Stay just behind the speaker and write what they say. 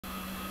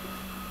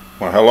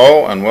Well,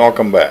 hello and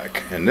welcome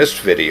back. In this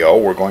video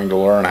we're going to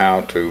learn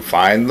how to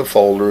find the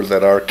folder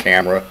that our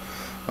camera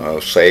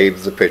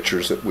saved the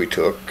pictures that we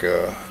took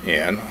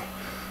on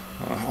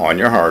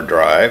your hard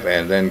drive,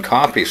 and then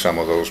copy some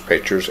of those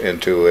pictures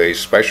into a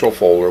special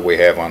folder we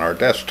have on our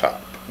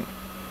desktop.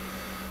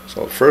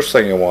 So the first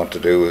thing you want to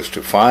do is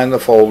to find the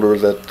folder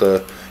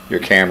that your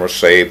camera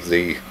saved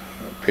the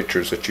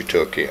pictures that you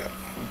took in.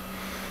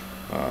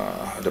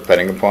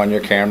 Depending upon your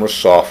camera's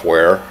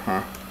software,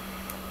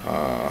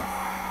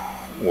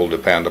 will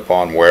depend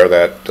upon where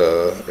that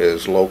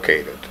is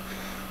located.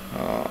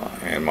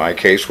 In my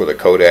case, with a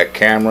Kodak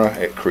camera,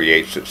 it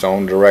creates its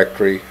own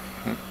directory,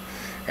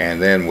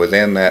 and then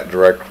within that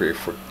directory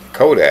for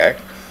Kodak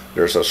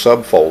there's a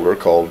subfolder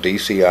called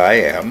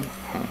DCIM,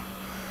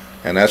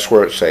 and that's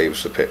where it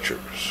saves the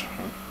pictures.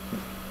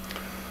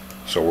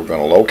 So we're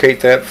going to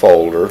locate that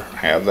folder,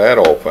 have that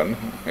open.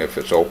 If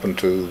it's open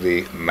to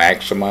the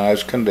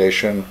maximized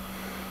condition,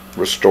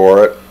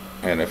 restore it.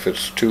 And if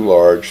it's too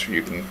large,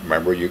 you can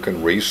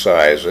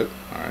resize it.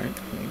 All right.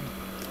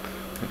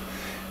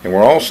 And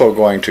we're also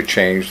going to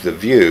change the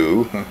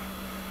view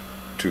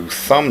to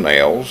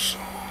thumbnails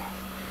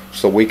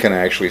so we can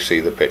actually see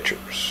the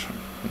pictures.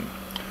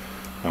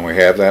 And we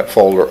have that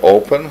folder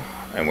open,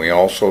 and we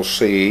also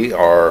see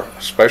our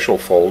special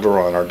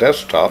folder on our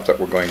desktop that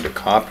we're going to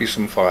copy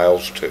some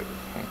files to.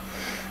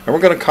 And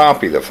we're going to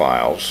copy the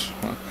files,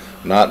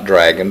 not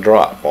drag and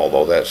drop,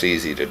 although that's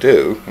easy to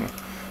do.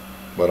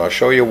 But I'll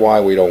show you why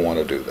we don't want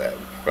to do that.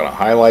 We're going to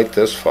highlight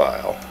this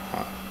file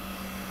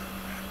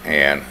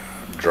and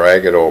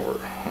drag it over.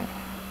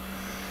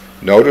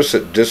 Notice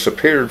it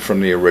disappeared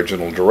from the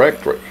original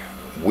directory.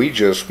 We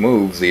just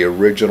moved the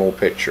original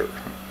picture.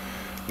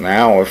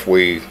 Now if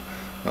we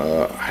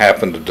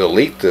happen to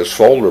delete this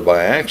folder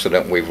by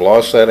accident, we've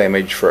lost that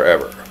image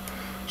forever.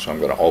 So I'm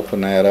going to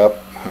open that up.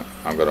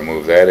 I'm going to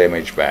move that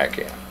image back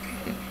in.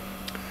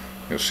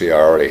 You'll see I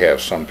already have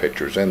some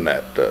pictures in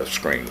that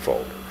screen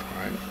folder.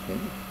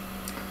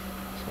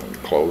 So we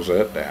close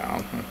that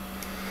down.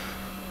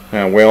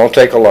 And we all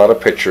take a lot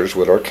of pictures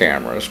with our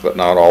cameras, but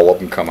not all of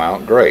them come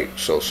out great.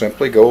 So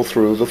simply go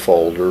through the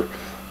folder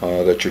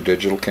that your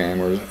digital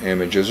camera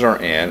images are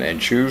in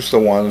and choose the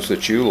ones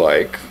that you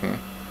like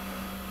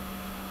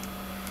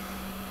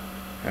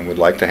and would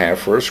like to have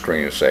for a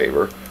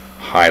screensaver.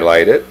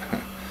 Highlight it,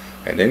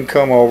 and then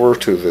come over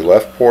to the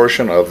left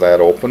portion of that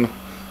open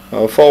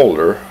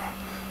folder.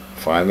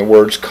 Find the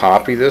words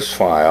 "Copy this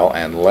file"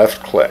 and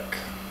left click.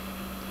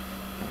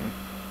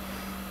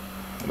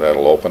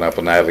 That'll open up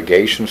a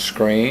navigation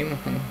screen.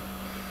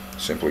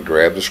 Simply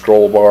grab the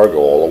scroll bar, go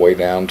all the way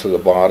down to the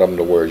bottom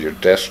to where your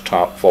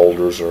desktop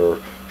folders are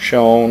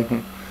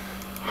shown.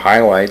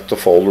 Highlight the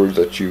folder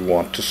that you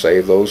want to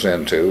save those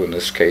into. In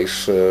this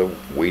case,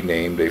 we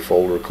named a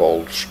folder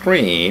called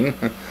Screen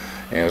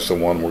as the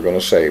one we're going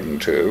to save them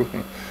to.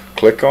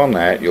 Click on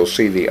that. You'll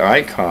see the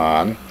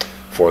icon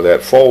for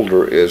that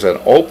folder is an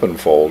open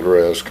folder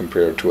as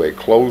compared to a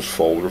closed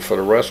folder for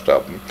the rest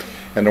of them,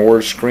 and the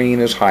word Screen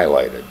is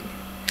highlighted.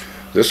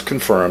 This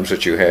confirms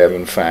that you have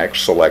in fact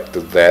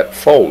selected that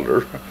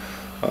folder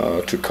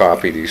to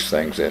copy these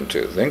things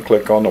into. Then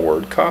click on the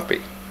word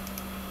Copy.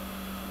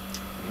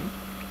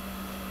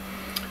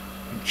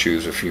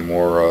 Choose a few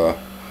more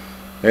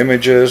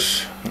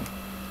images,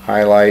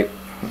 highlight,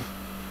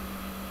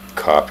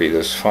 copy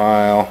this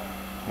file.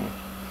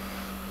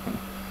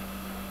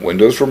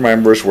 Windows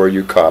remembers where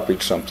you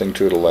copied something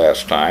to the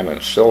last time, and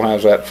it still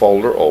has that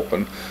folder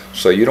open,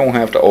 so you don't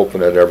have to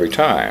open it every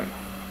time.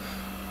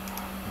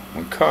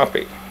 And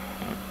copy.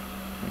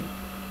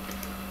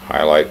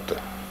 Highlight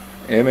the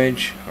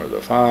image or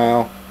the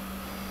file.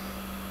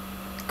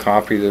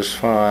 Copy this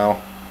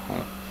file.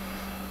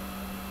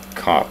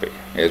 Copy.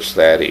 It's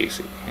that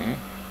easy.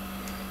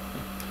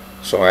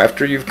 So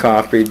after you've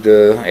copied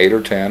 8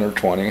 or 10 or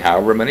 20,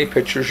 however many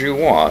pictures you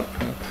want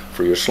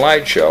for your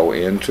slideshow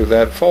into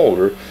that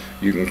folder,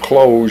 you can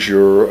close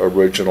your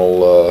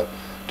original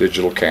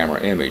digital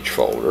camera image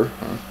folder.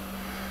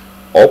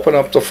 Open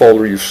up the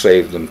folder you've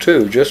saved them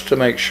to, just to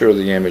make sure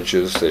the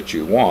images that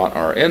you want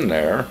are in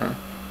there,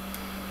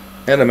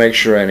 and to make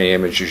sure any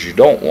images you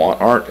don't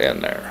want aren't in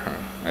there.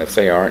 If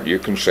they aren't, you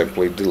can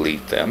simply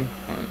delete them.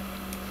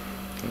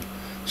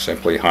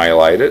 Simply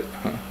highlight it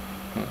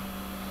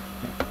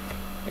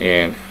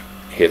and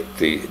hit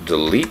the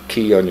delete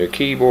key on your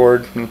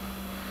keyboard,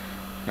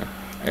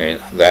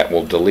 and that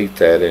will delete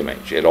that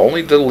image. It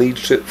only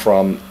deletes it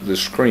from the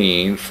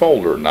screen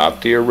folder,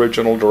 not the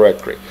original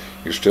directory.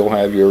 You still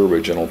have your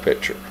original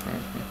picture.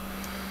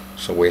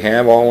 So we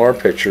have all our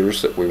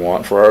pictures that we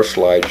want for our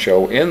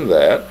slideshow in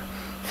that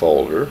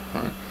folder.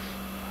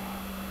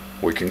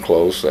 We can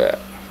close that.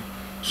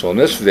 So in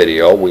this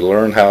video we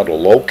learned how to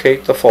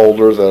locate the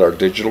folder that our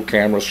digital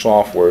camera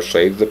software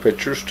saved the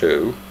pictures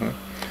to,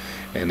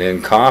 and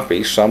then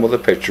copy some of the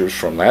pictures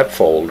from that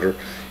folder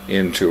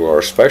into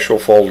our special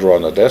folder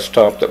on the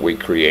desktop that we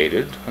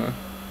created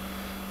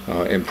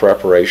in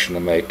preparation to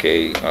make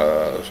a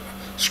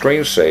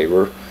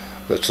screensaver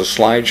that's a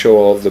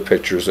slideshow of the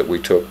pictures that we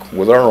took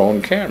with our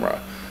own camera.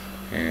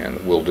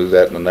 And we'll do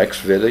that in the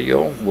next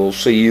video. We'll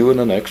see you in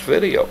the next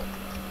video.